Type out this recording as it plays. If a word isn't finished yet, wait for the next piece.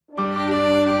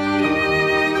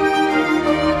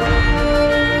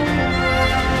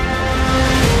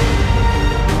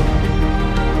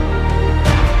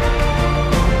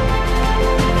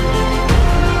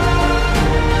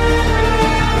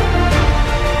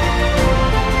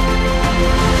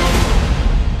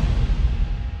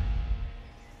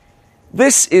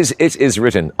This is It Is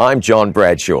Written. I'm John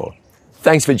Bradshaw.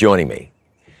 Thanks for joining me.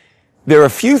 There are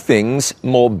few things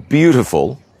more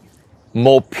beautiful,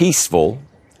 more peaceful,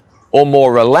 or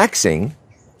more relaxing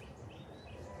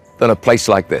than a place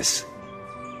like this.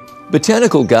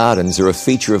 Botanical gardens are a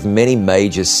feature of many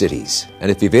major cities, and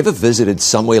if you've ever visited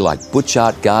somewhere like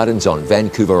Butchart Gardens on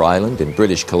Vancouver Island in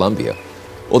British Columbia,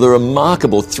 or the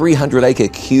remarkable 300-acre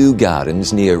Kew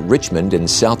Gardens near Richmond in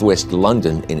southwest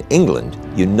London in England,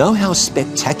 you know how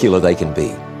spectacular they can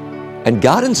be. And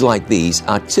gardens like these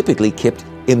are typically kept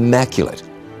immaculate.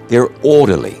 They're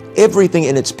orderly, everything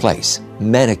in its place,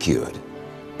 manicured.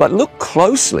 But look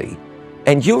closely,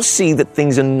 and you'll see that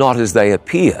things are not as they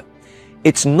appear.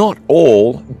 It's not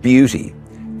all beauty.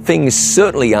 Things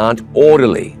certainly aren't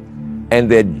orderly, and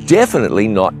they're definitely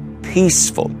not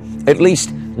peaceful, at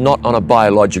least not on a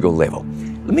biological level.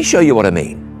 Let me show you what I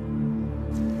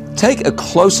mean. Take a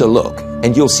closer look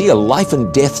and you'll see a life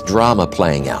and death drama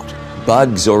playing out.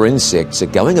 Bugs or insects are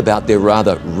going about their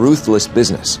rather ruthless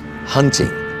business,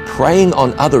 hunting, preying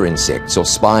on other insects or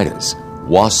spiders,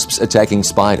 wasps attacking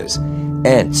spiders,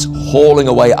 ants hauling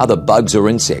away other bugs or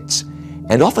insects.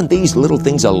 And often these little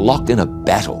things are locked in a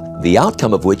battle, the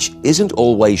outcome of which isn't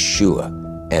always sure,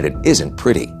 and it isn't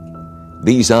pretty.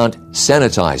 These aren't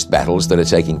sanitized battles that are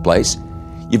taking place.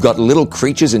 You've got little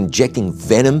creatures injecting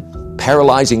venom,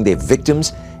 paralyzing their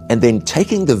victims, and then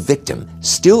taking the victim,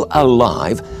 still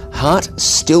alive, heart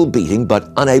still beating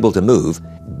but unable to move,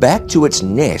 back to its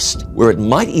nest where it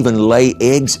might even lay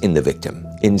eggs in the victim.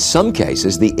 In some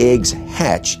cases, the eggs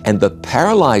hatch and the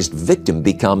paralyzed victim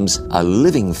becomes a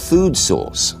living food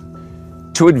source.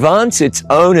 To advance its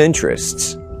own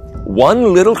interests,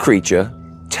 one little creature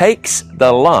takes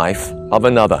the life of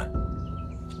another.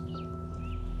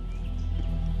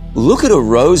 Look at a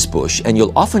rose bush and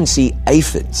you'll often see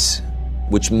aphids,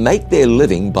 which make their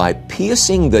living by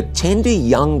piercing the tender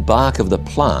young bark of the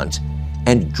plant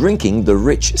and drinking the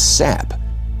rich sap.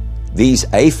 These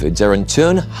aphids are in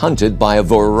turn hunted by a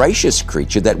voracious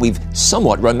creature that we've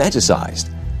somewhat romanticized,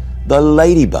 the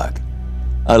ladybug.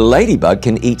 A ladybug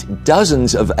can eat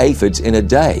dozens of aphids in a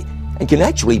day and can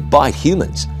actually bite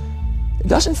humans. It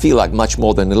doesn't feel like much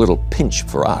more than a little pinch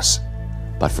for us.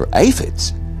 But for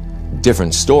aphids,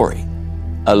 different story.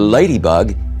 A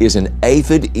ladybug is an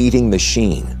aphid-eating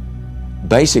machine.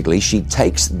 Basically, she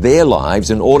takes their lives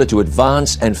in order to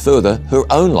advance and further her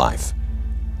own life.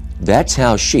 That's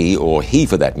how she, or he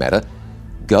for that matter,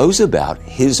 goes about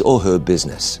his or her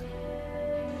business.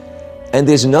 And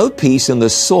there's no peace in the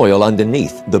soil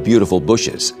underneath the beautiful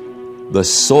bushes. The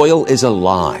soil is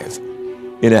alive.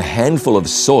 In a handful of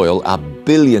soil are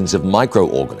billions of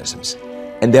microorganisms,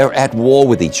 and they're at war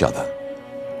with each other.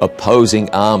 Opposing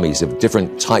armies of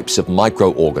different types of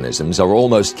microorganisms are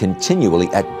almost continually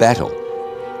at battle,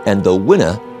 and the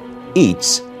winner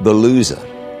eats the loser.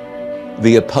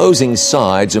 The opposing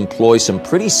sides employ some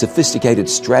pretty sophisticated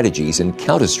strategies and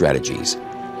counter-strategies,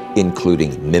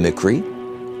 including mimicry,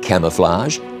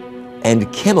 camouflage,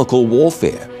 and chemical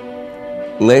warfare.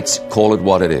 Let's call it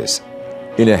what it is.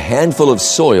 In a handful of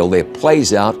soil, there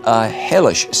plays out a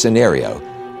hellish scenario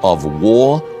of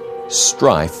war,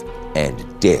 strife,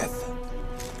 and death.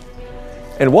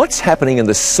 And what's happening in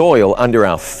the soil under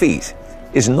our feet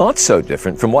is not so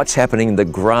different from what's happening in the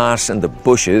grass and the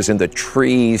bushes and the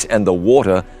trees and the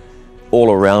water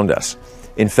all around us.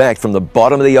 In fact, from the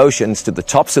bottom of the oceans to the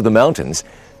tops of the mountains,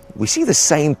 we see the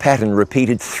same pattern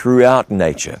repeated throughout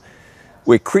nature,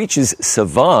 where creatures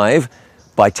survive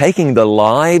by taking the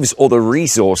lives or the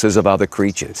resources of other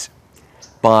creatures.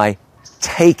 By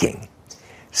taking.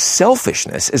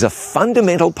 Selfishness is a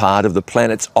fundamental part of the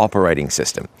planet's operating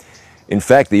system. In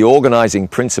fact, the organizing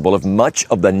principle of much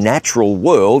of the natural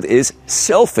world is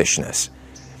selfishness.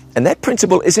 And that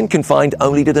principle isn't confined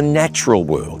only to the natural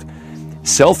world.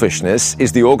 Selfishness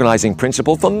is the organizing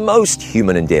principle for most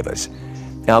human endeavors.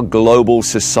 Our global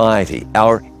society,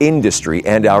 our industry,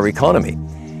 and our economy.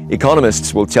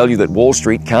 Economists will tell you that Wall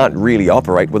Street can't really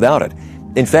operate without it.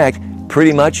 In fact,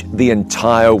 pretty much the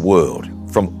entire world,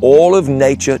 from all of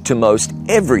nature to most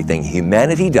everything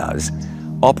humanity does,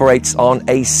 operates on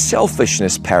a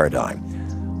selfishness paradigm,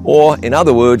 or in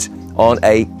other words, on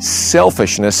a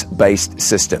selfishness-based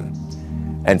system.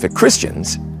 And for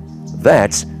Christians,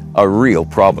 that's a real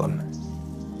problem.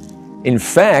 In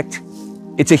fact,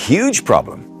 it's a huge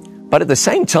problem, but at the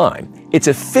same time, it's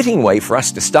a fitting way for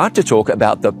us to start to talk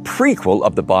about the prequel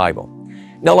of the Bible.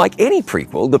 Now, like any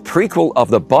prequel, the prequel of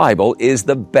the Bible is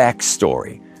the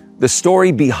backstory, the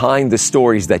story behind the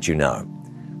stories that you know.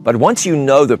 But once you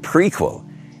know the prequel,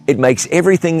 it makes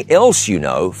everything else you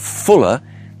know fuller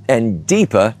and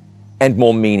deeper and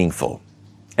more meaningful.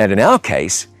 And in our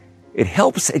case, It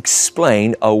helps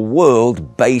explain a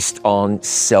world based on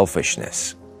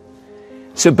selfishness.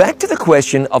 So back to the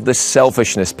question of the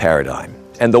selfishness paradigm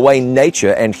and the way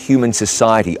nature and human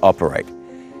society operate.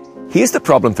 Here's the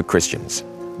problem for Christians.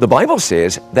 The Bible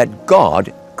says that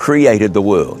God created the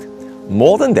world.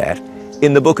 More than that,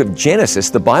 in the book of Genesis,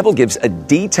 the Bible gives a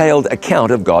detailed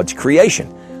account of God's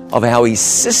creation, of how He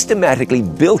systematically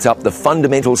built up the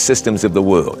fundamental systems of the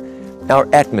world, our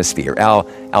atmosphere, our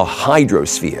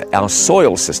hydrosphere, our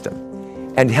soil system,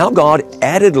 and how God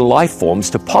added life forms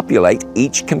to populate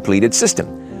each completed system: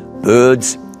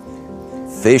 birds,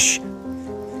 fish,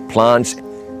 plants,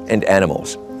 and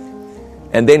animals.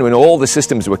 And then when all the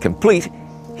systems were complete,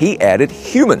 He added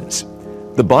humans.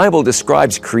 The Bible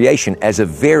describes creation as a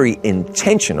very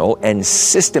intentional and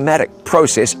systematic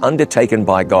process undertaken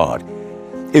by God.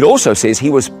 It also says He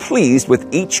was pleased with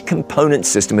each component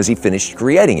system as He finished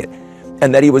creating it,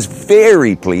 and that He was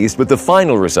very pleased with the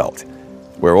final result,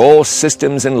 where all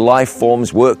systems and life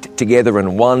forms worked together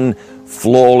in one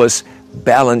flawless,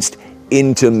 balanced,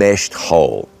 intermeshed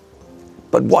whole.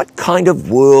 But what kind of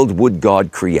world would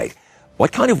God create?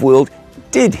 What kind of world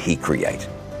did He create?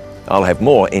 I'll have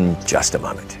more in just a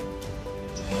moment.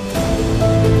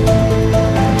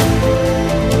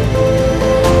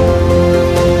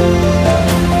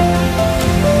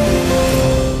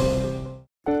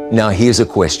 Now here's a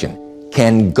question.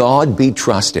 Can God be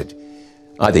trusted?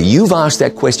 Either you've asked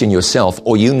that question yourself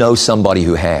or you know somebody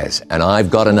who has, and I've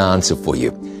got an answer for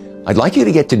you. I'd like you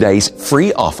to get today's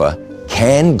free offer,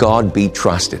 Can God Be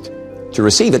Trusted? To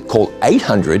receive it, call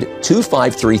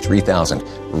 800-253-3000.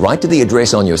 Write to the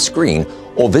address on your screen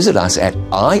or visit us at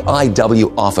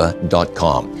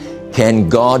iiwoffer.com. Can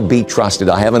God be trusted?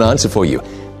 I have an answer for you.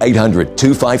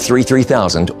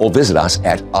 800-253-3000 or visit us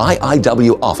at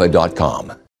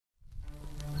iiwoffer.com.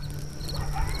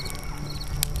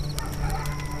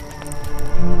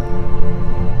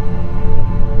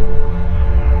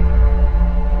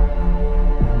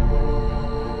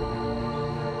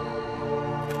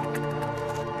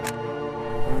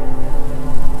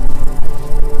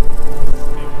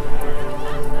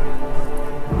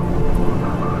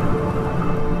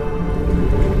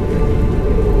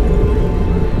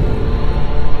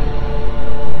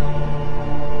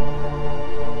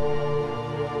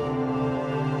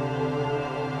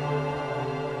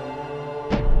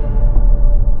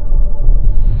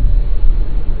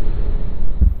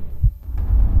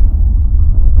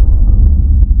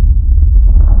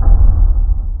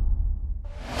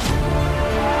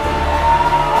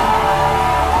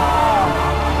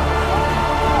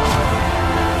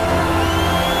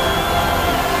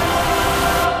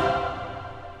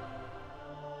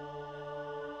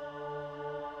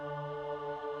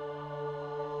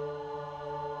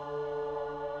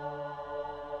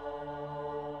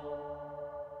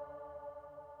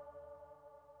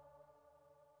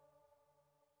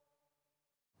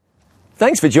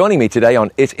 Thanks for joining me today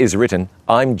on It Is Written.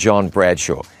 I'm John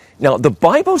Bradshaw. Now, the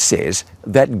Bible says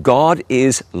that God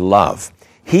is love.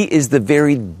 He is the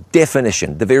very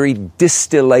definition, the very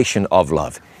distillation of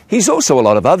love. He's also a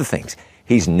lot of other things.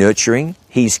 He's nurturing,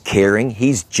 He's caring,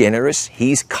 He's generous,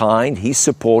 He's kind, He's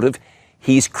supportive,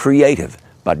 He's creative.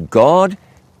 But God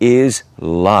is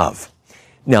love.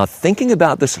 Now, thinking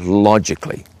about this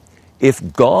logically,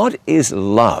 if God is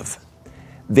love,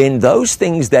 then those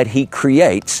things that He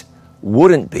creates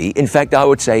wouldn't be, in fact, I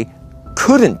would say,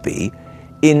 couldn't be,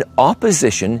 in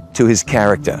opposition to His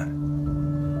character.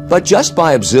 But just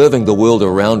by observing the world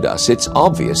around us, it's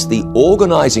obvious the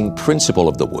organizing principle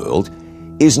of the world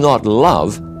is not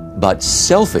love, but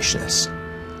selfishness.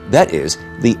 That is,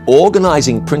 the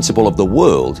organizing principle of the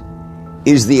world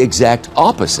is the exact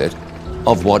opposite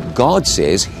of what God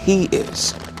says He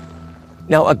is.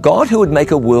 Now, a God who would make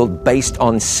a world based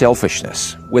on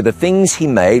selfishness, where the things He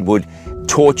made would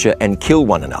torture and kill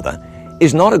one another,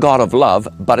 is not a God of love,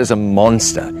 but is a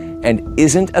monster, and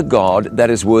isn't a God that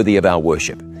is worthy of our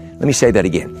worship. Let me say that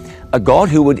again. A God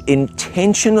who would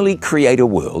intentionally create a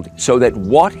world so that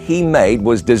what He made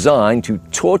was designed to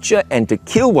torture and to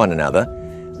kill one another,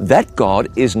 that God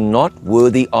is not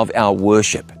worthy of our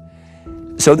worship.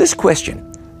 So this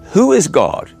question, who is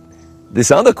God?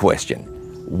 This other question,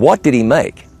 what did He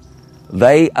make?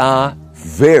 They are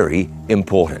very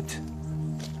important.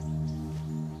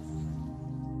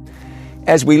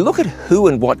 As we look at who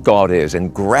and what God is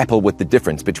and grapple with the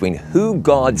difference between who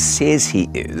God says He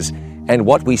is and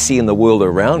what we see in the world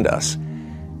around us,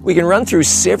 we can run through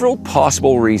several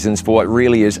possible reasons for what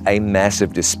really is a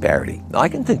massive disparity. I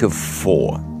can think of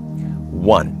 4.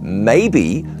 1,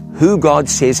 maybe who God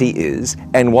says He is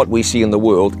and what we see in the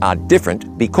world are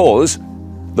different because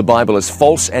the Bible is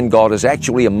false and God is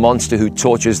actually a monster who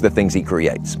tortures the things he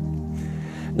creates.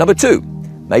 Number 2,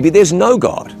 maybe there's no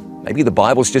God. Maybe the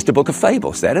Bible's just a book of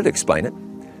fables. That'd explain it.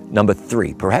 Number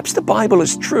 3, perhaps the Bible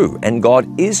is true and God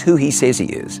is who he says he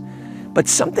is, but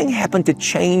something happened to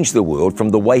change the world from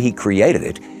the way he created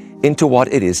it into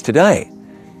what it is today.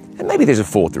 And maybe there's a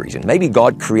 4th reason. Maybe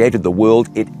God created the world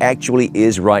it actually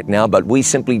is right now, but we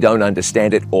simply don't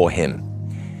understand it or him.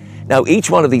 Now, each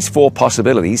one of these 4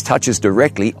 possibilities touches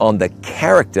directly on the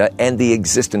character and the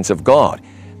existence of God.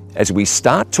 As we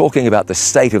start talking about the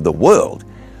state of the world,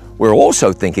 we're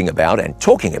also thinking about and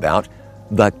talking about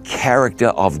the character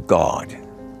of God.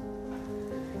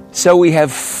 So we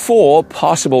have 4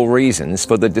 possible reasons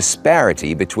for the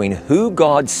disparity between who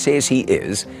God says he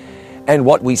is and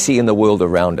what we see in the world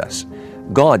around us.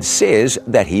 God says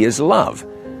that he is love,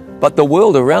 but the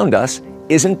world around us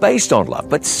isn't based on love,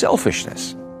 but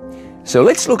selfishness. So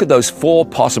let's look at those 4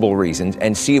 possible reasons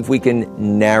and see if we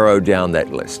can narrow down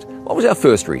that list. What was our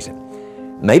first reason?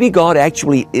 Maybe God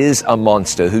actually is a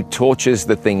monster who tortures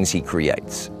the things he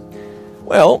creates.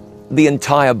 Well, the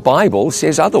entire Bible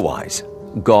says otherwise.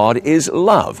 God is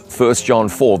love. 1 John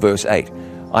 4, verse 8.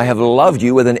 I have loved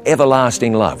you with an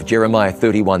everlasting love. Jeremiah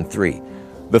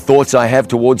 31:3. The thoughts I have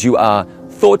towards you are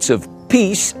thoughts of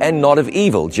peace and not of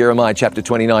evil. Jeremiah chapter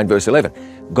 29, verse 11.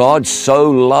 God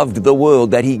so loved the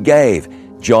world that he gave.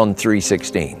 John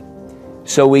 3:16.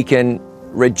 So we can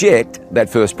reject that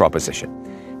first proposition.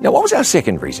 Now, what was our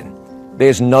second reason?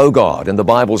 There's no God and the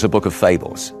Bible's a book of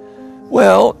fables.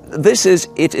 Well, this is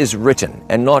it is written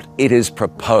and not it is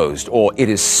proposed or it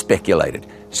is speculated.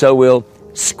 So we'll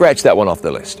scratch that one off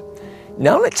the list.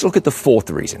 Now let's look at the 4th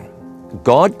reason.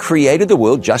 God created the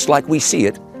world just like we see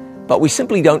it, but we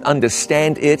simply don't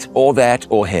understand it or that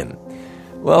or him.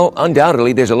 Well,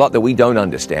 undoubtedly there's a lot that we don't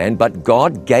understand, but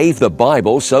God gave the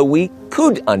Bible so we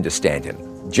could understand him.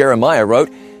 Jeremiah wrote,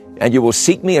 "And you will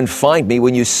seek me and find me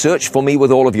when you search for me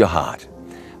with all of your heart."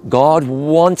 God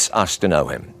wants us to know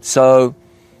him. So,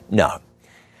 no.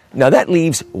 Now that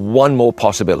leaves one more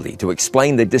possibility to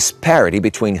explain the disparity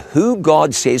between who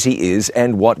God says he is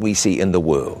and what we see in the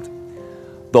world.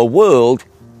 The world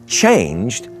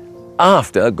changed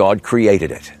after God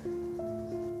created it.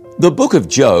 The book of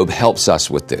Job helps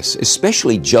us with this,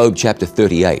 especially Job chapter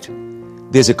 38.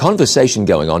 There's a conversation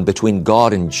going on between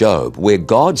God and Job where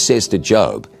God says to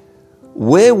Job,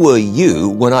 "Where were you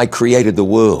when I created the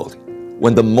world,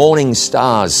 when the morning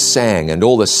stars sang and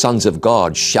all the sons of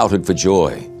God shouted for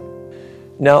joy?"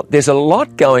 Now, there's a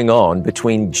lot going on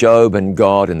between Job and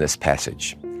God in this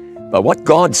passage. But what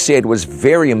God said was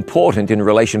very important in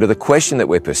relation to the question that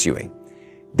we're pursuing.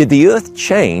 Did the earth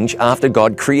change after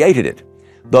God created it?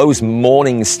 Those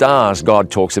morning stars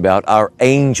God talks about are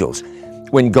angels.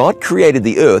 When God created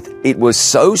the earth, it was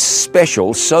so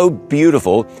special, so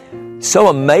beautiful, so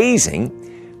amazing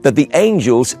that the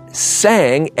angels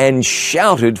sang and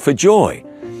shouted for joy.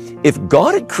 If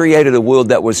God had created a world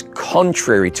that was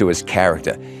contrary to his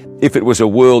character, if it was a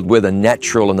world where the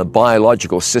natural and the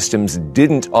biological systems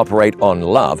didn't operate on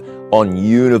love, on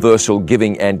universal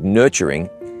giving and nurturing,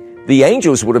 the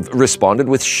angels would have responded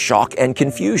with shock and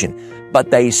confusion.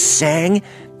 But they sang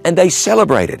and they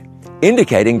celebrated,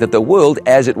 indicating that the world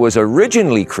as it was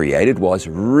originally created was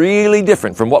really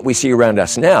different from what we see around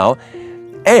us now,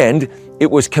 and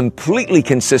it was completely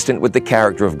consistent with the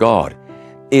character of God.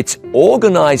 Its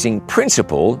organizing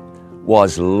principle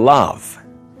was love.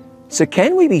 So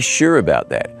can we be sure about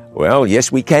that? Well,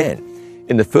 yes, we can.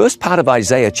 In the first part of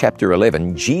Isaiah chapter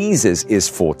 11, Jesus is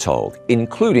foretold,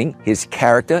 including his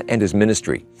character and his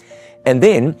ministry. And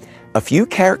then a few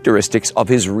characteristics of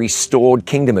his restored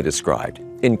kingdom are described,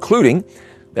 including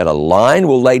that a lion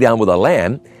will lay down with a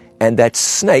lamb and that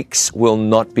snakes will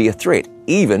not be a threat,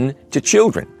 even to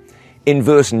children. In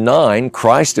verse 9,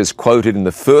 Christ is quoted in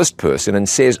the first person and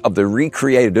says of the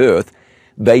recreated earth,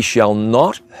 "They shall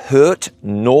not hurt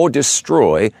nor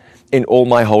destroy in all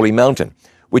my holy mountain,"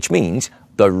 which means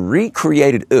the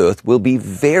recreated earth will be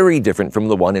very different from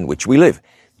the one in which we live.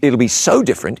 It'll be so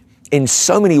different in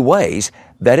so many ways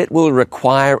that it will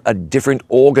require a different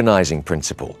organizing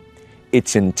principle.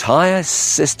 Its entire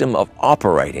system of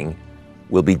operating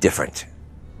will be different.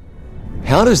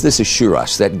 How does this assure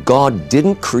us that God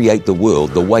didn't create the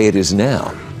world the way it is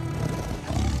now?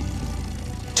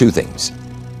 2 things.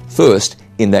 First,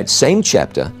 in that same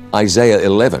chapter, Isaiah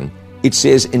 11, it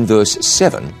says in verse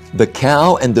 7, "The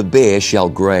cow and the bear shall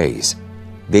graze.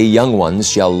 Their young ones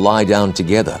shall lie down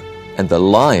together, and the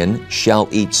lion shall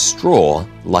eat straw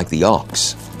like the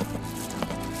ox."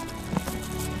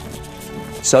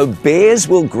 So bears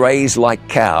will graze like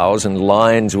cows and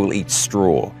lions will eat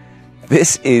straw.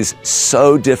 This is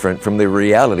so different from the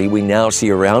reality we now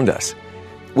see around us.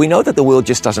 We know that the world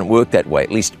just doesn't work that way,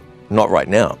 at least not right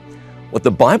now. What the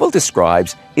Bible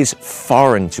describes is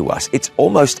foreign to us. It's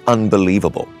almost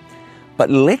unbelievable. But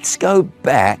let's go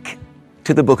back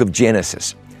to the book of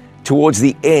Genesis. Towards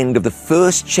the end of the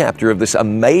first chapter of this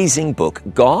amazing book,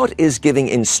 God is giving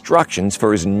instructions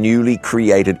for His newly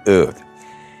created earth.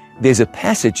 There's a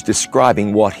passage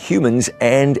describing what humans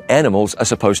and animals are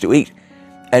supposed to eat.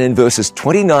 And in verses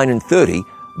 29 and 30,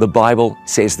 the Bible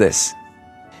says this,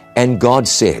 "And God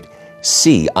said,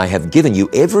 See, I have given you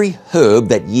every herb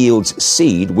that yields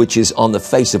seed which is on the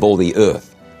face of all the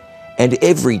earth, and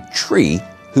every tree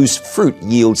whose fruit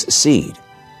yields seed.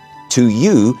 To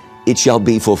you it shall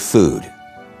be for food.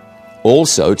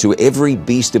 Also to every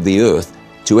beast of the earth,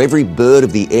 to every bird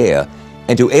of the air,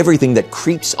 and to everything that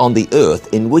creeps on the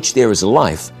earth in which there is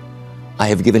life, I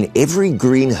have given every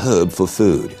green herb for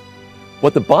food."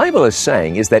 What the Bible is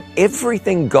saying is that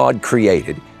everything God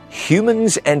created,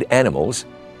 humans and animals,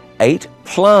 ate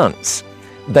plants.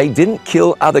 They didn't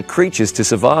kill other creatures to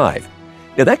survive.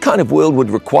 Now, that kind of world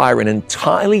would require an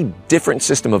entirely different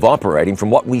system of operating from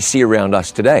what we see around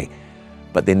us today.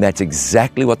 But then that's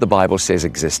exactly what the Bible says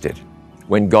existed.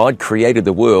 When God created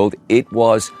the world, it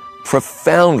was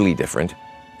profoundly different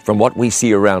from what we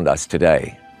see around us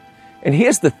today. And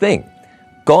here's the thing.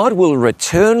 God will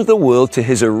return the world to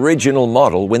His original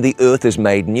model when the earth is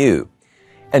made new.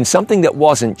 And something that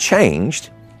wasn't changed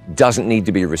doesn't need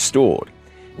to be restored.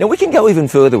 Now, we can go even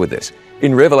further with this.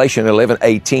 In Revelation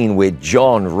 11:18, where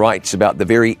John writes about the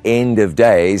very end of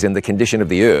days and the condition of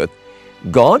the earth,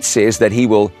 God says that He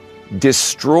will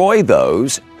destroy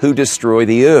those who destroy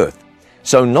the earth.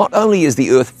 So not only is the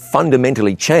earth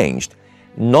fundamentally changed,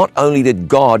 not only did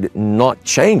God not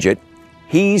change it,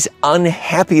 He's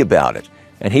unhappy about it.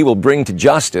 And He will bring to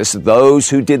justice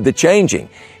those who did the changing.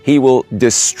 He will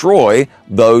destroy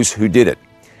those who did it.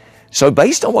 So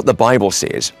based on what the Bible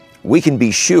says, we can be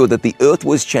sure that the earth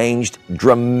was changed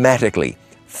dramatically,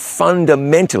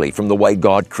 fundamentally from the way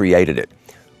God created it.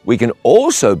 We can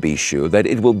also be sure that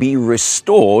it will be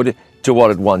restored to what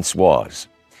it once was.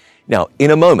 Now, in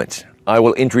a moment, I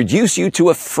will introduce you to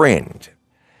a friend.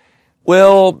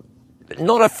 Well,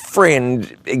 not a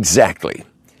friend exactly,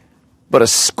 but a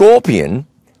scorpion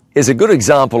is a good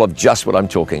example of just what I'm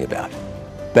talking about.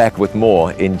 Back with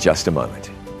more in just a moment.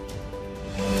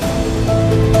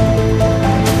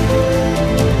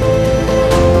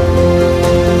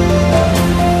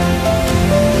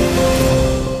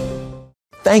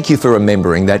 Thank you for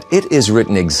remembering that It Is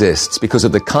Written exists because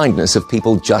of the kindness of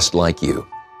people just like you.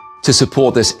 To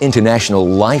support this international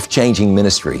life-changing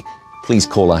ministry, please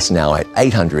call us now at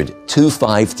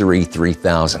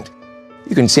 800-253-3000.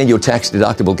 You can send your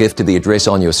tax-deductible gift to the address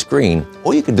on your screen,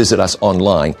 or you can visit us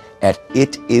online at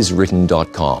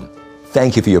itiswritten.com.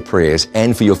 Thank you for your prayers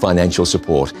and for your financial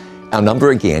support. Our number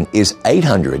again is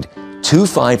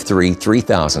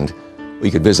 800-253-3000, or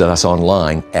you can visit us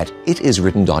online at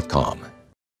itiswritten.com.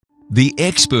 The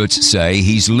experts say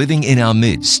he's living in our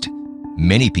midst.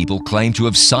 Many people claim to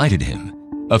have sighted him.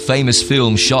 A famous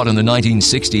film shot in the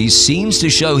 1960s seems to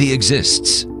show he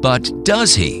exists. But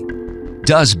does he?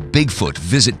 Does Bigfoot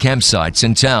visit campsites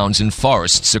and towns and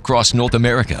forests across North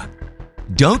America?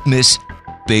 Don't miss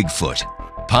Bigfoot,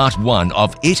 Part 1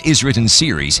 of It Is Written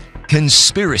series,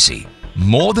 Conspiracy,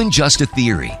 More Than Just a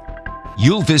Theory.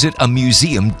 You'll visit a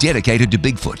museum dedicated to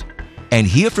Bigfoot and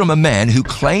hear from a man who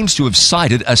claims to have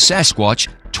sighted a Sasquatch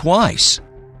twice.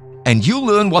 And you'll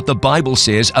learn what the Bible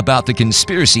says about the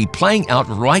conspiracy playing out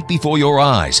right before your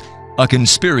eyes, a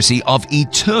conspiracy of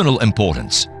eternal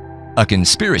importance, a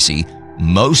conspiracy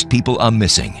most people are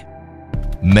missing.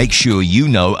 Make sure you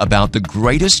know about the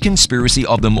greatest conspiracy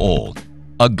of them all,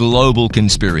 a global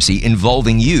conspiracy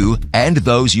involving you and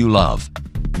those you love.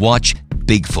 Watch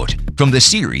Bigfoot from the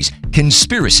series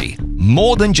Conspiracy,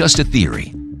 More Than Just a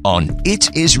Theory on It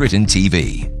Is Written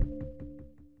TV.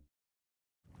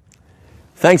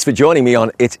 Thanks for joining me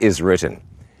on It Is Written.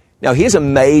 Now, here's a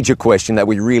major question that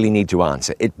we really need to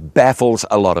answer. It baffles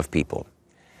a lot of people.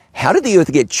 How did the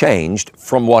earth get changed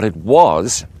from what it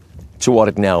was to what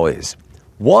it now is?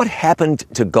 What happened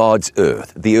to God's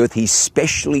earth, the earth He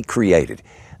specially created,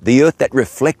 the earth that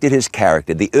reflected His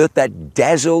character, the earth that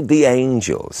dazzled the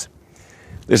angels?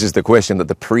 This is the question that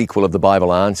the prequel of the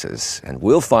Bible answers, and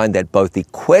we'll find that both the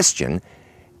question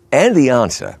and the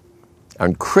answer are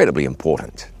incredibly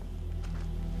important.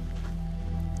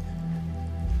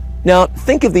 Now,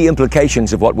 think of the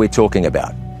implications of what we're talking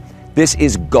about. This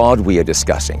is God we are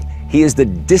discussing. He is the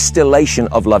distillation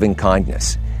of loving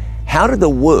kindness. How did the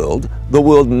world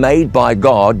made by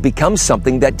God, become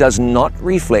something that does not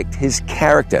reflect His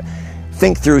character?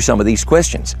 think through some of these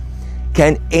questions.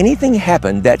 Can anything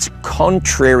happen that's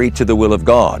contrary to the will of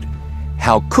God?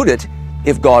 How could it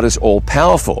if God is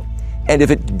all-powerful? And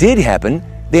if it did happen,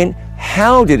 then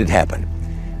how did it happen?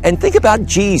 And think about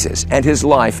Jesus and his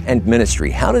life and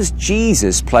ministry. How does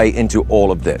Jesus play into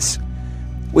all of this?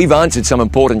 We've answered some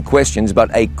important questions, but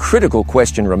a critical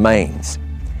question remains.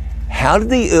 How did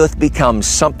the earth become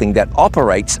something that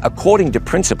operates according to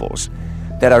principles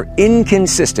that are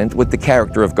inconsistent with the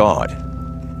character of God?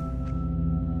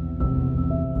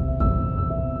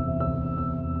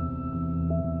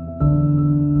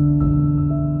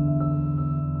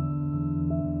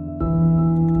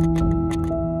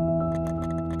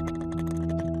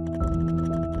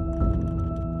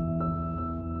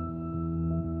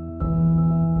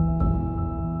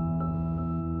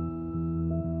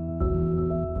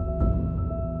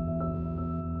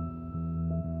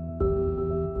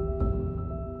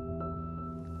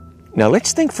 Now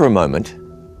let's think for a moment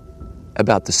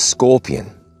about the scorpion.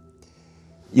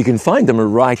 You can find them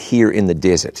right here in the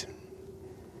desert.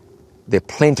 They're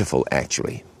plentiful,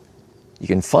 actually. You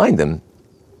can find them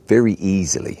very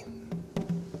easily.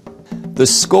 The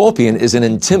scorpion is an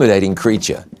intimidating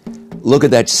creature. Look at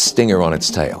that stinger on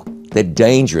its tail. They're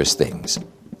dangerous things.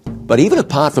 But even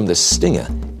apart from the stinger,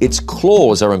 its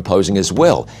claws are imposing as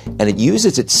well, and it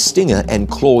uses its stinger and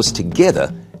claws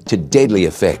together to deadly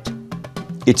effect.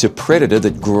 It's a predator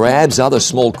that grabs other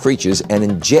small creatures and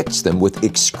injects them with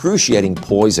excruciating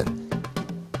poison,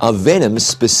 a venom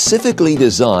specifically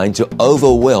designed to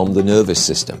overwhelm the nervous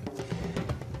system.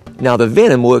 Now, the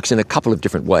venom works in a couple of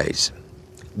different ways.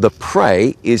 The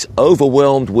prey is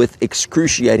overwhelmed with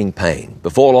excruciating pain.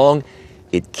 Before long,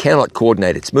 it cannot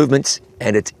coordinate its movements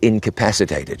and it's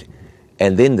incapacitated.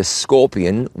 And then the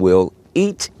scorpion will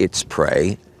eat its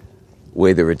prey,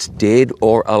 whether it's dead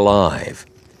or alive.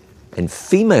 And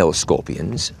female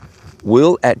scorpions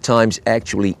will at times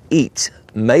actually eat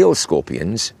male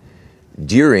scorpions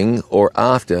during or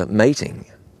after mating.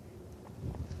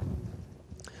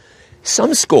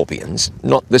 Some scorpions,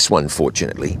 not this one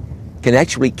fortunately, can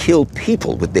actually kill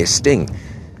people with their sting.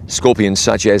 Scorpions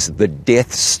such as the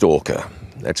death stalker.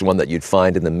 That's one that you'd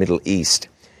find in the Middle East.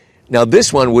 Now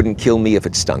this one wouldn't kill me if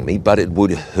it stung me, but it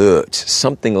would hurt.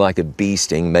 Something like a bee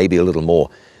sting, maybe a little more.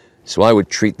 So I would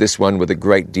treat this one with a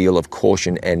great deal of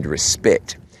caution and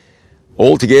respect.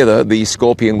 Altogether, the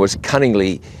scorpion was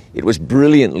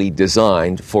brilliantly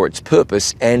designed for its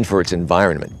purpose and for its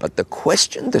environment. But the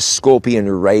question the scorpion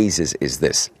raises is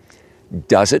this: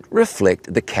 does it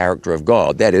reflect the character of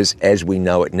God? That is, as we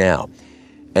know it now.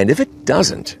 And if it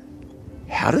doesn't,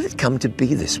 how did it come to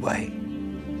be this way?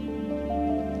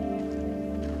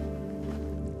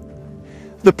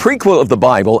 The prequel of the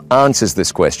Bible answers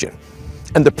this question.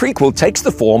 And the prequel takes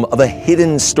the form of a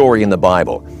hidden story in the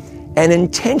Bible, an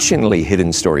intentionally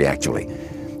hidden story, actually.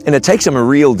 And it takes some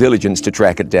real diligence to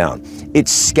track it down. It's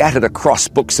scattered across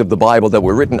books of the Bible that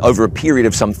were written over a period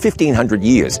of some 1,500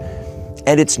 years.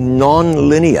 And it's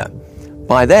non-linear.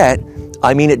 By that,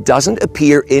 I mean it doesn't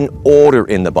appear in order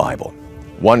in the Bible.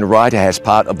 One writer has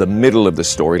part of the middle of the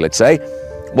story, let's say,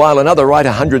 while another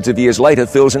writer hundreds of years later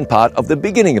fills in part of the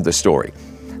beginning of the story.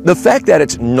 The fact that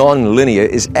it's non-linear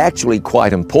is actually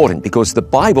quite important because the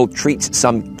Bible treats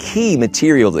some key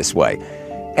material this way,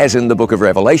 as in the book of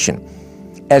Revelation.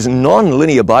 As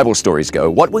non-linear Bible stories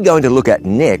go, what we're going to look at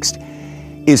next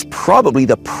is probably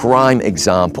the prime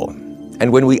example.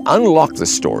 And when we unlock the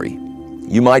story,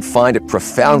 you might find it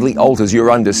profoundly alters your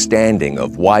understanding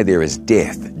of why there is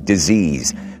death,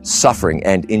 disease, suffering,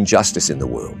 and injustice in the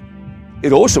world.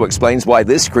 It also explains why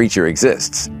this creature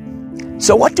exists.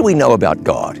 So what do we know about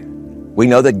God? We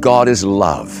know that God is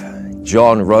love.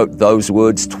 John wrote those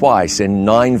words twice in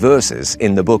 9 verses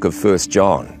in the book of 1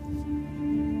 John.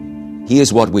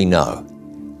 Here's what we know.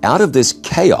 Out of this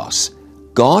chaos,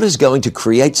 God is going to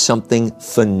create something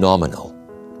phenomenal.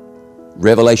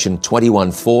 Revelation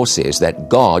 21:4 says that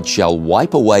God shall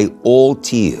wipe away all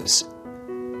tears,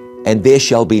 and there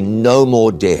shall be no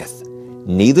more death,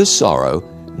 neither sorrow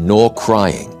nor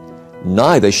crying,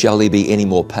 neither shall there be any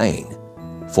more pain,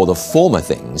 for the former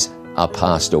things are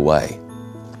passed away.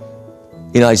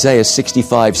 In Isaiah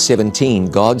 65:17,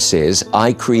 God says,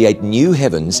 I create new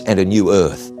heavens and a new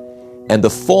earth, and the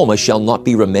former shall not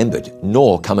be remembered,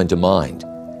 nor come into mind.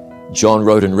 John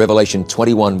wrote in Revelation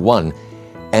 21:1,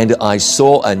 and I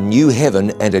saw a new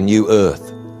heaven and a new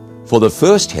earth, for the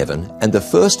first heaven and the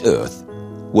first earth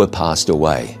were passed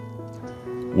away.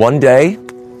 One day,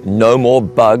 no more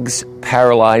bugs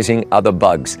paralyzing other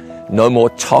bugs. No more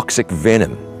toxic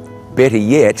venom. Better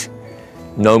yet,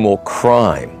 no more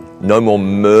crime, no more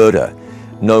murder,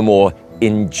 no more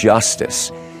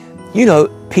injustice. You know,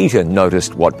 Peter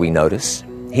noticed what we notice.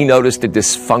 He noticed a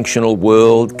dysfunctional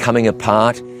world coming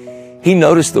apart. He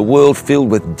noticed the world filled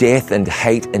with death and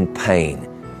hate and pain.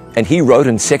 And he wrote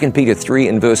in 2 Peter 3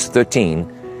 and verse 13,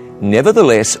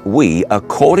 "Nevertheless, we,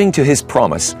 according to his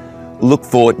promise, look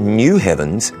for new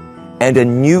heavens and a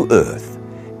new earth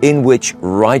in which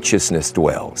righteousness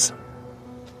dwells."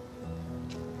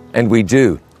 And we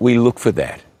do. We look for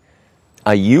that.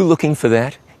 Are you looking for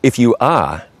that? If you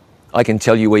are, I can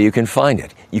tell you where you can find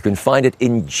it. You can find it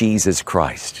in Jesus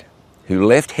Christ, who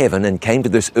left heaven and came to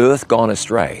this earth gone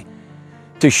astray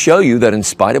to show you that in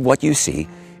spite of what you see,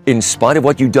 in spite of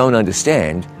what you don't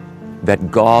understand,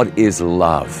 that God is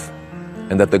love,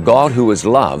 and that the God who is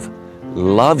love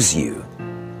loves you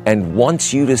and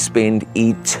wants you to spend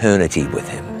eternity with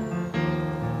Him.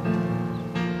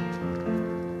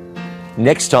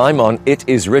 Next time on It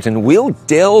Is Written, we'll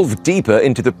delve deeper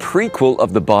into the prequel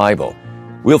of the Bible.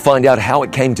 We'll find out how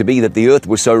it came to be that the earth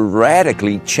was so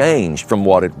radically changed from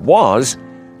what it was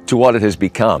to what it has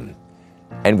become.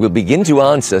 And we'll begin to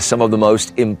answer some of the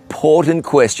most important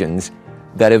questions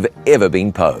that have ever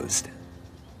been posed.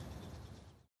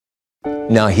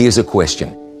 Now here's a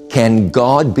question. Can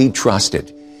God be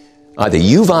trusted? Either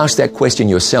you've asked that question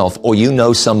yourself or you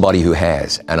know somebody who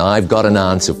has, and I've got an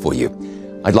answer for you.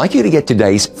 I'd like you to get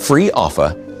today's free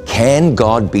offer, Can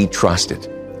God Be Trusted?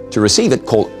 To receive it,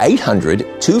 call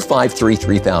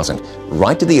 800-253-3000.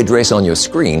 Write to the address on your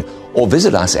screen or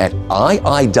visit us at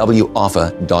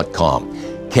iiwoffer.com.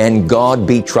 Can God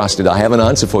be trusted? I have an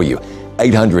answer for you.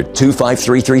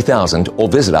 800-253-3000 or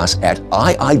visit us at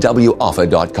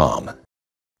iiwoffer.com.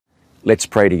 Let's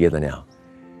pray together now.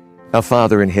 Our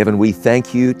Father in heaven, we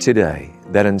thank you today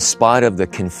that in spite of the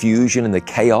confusion and the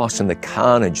chaos and the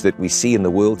carnage that we see in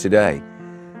the world today,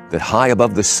 that high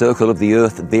above the circle of the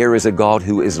earth there is a God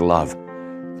who is love,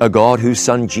 a God whose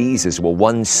Son Jesus will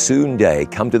one soon day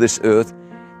come to this earth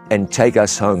and take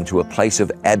us home to a place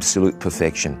of absolute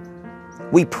perfection.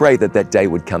 We pray that that day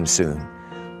would come soon,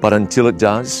 but until it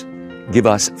does, give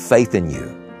us faith in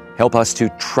you. Help us to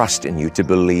trust in you, to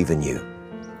believe in you.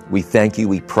 We thank you,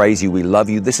 we praise you, we love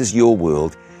you. This is your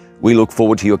world. We look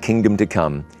forward to your kingdom to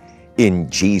come. In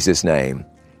Jesus' name,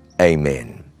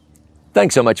 amen.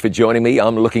 Thanks so much for joining me.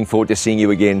 I'm looking forward to seeing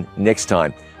you again next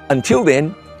time. Until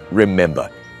then, remember,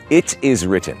 it is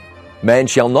written, man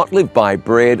shall not live by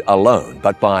bread alone,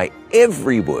 but by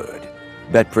every word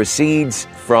that proceeds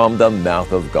from the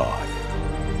mouth of God.